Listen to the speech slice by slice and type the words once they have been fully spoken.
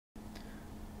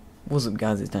What's up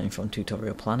guys, it's Danny from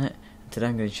Tutorial Planet, and today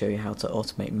I'm going to show you how to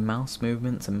automate mouse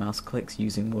movements and mouse clicks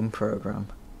using one program.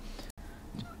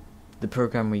 The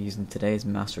program we're using today is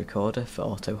Mouse Recorder for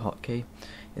Auto Hotkey.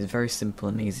 It's very simple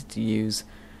and easy to use.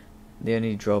 The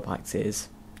only drawbacks is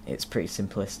it's pretty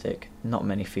simplistic, not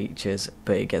many features,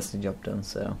 but it gets the job done.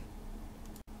 So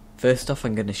first off,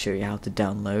 I'm going to show you how to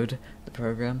download the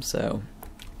program. So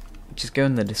just go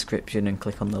in the description and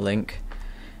click on the link.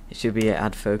 It should be an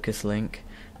add focus link.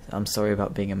 I'm sorry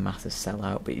about being a massive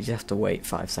sellout, but you just have to wait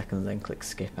 5 seconds and then click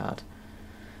skip ad.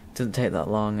 It doesn't take that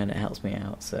long and it helps me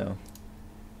out. So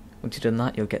once you've done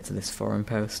that, you'll get to this forum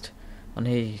post. On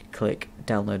here you click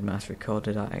download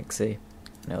mouserecorder.exe and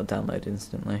it'll download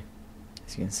instantly,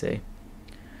 as you can see.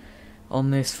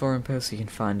 On this forum post you can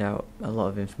find out a lot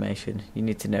of information. You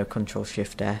need to know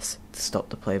Ctrl+Shift+S to stop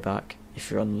the playback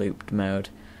if you're on looped mode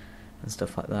and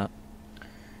stuff like that.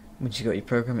 Once you've got your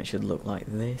program, it should look like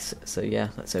this. So yeah,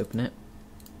 let's open it.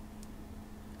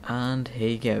 And here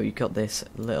you go, you've got this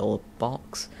little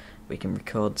box where you can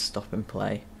record, stop and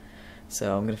play.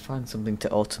 So I'm going to find something to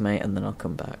automate and then I'll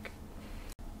come back.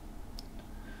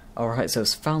 Alright, so I've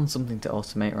found something to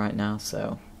automate right now,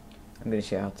 so I'm going to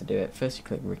show you how to do it. First you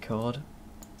click record,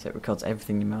 so it records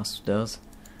everything your mouse does.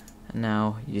 And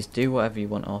now you just do whatever you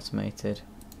want automated.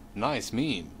 Nice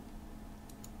meme.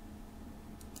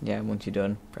 Yeah, once you're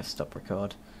done, press stop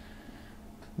record.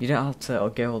 You don't have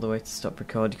to go all the way to stop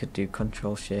record. You could do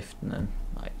Ctrl+Shift and then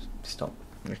like stop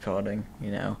recording,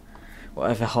 you know,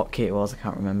 whatever hotkey it was, I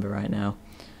can't remember right now.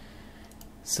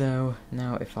 So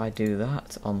now if I do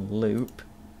that on loop,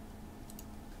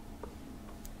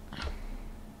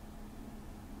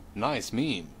 Nice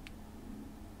meme.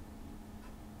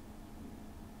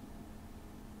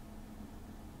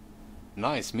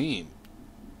 Nice meme.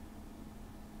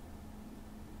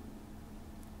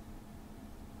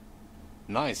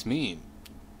 Nice meme.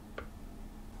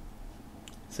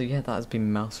 so yeah, that has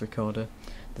been Mouse Recorder.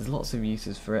 There's lots of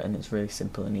uses for it and it's really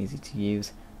simple and easy to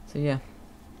use. So yeah,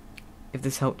 if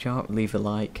this helped you out, leave a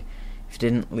like. If you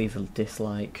didn't, leave a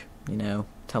dislike. You know,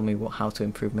 tell me how to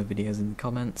improve my videos in the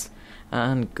comments.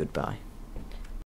 And goodbye.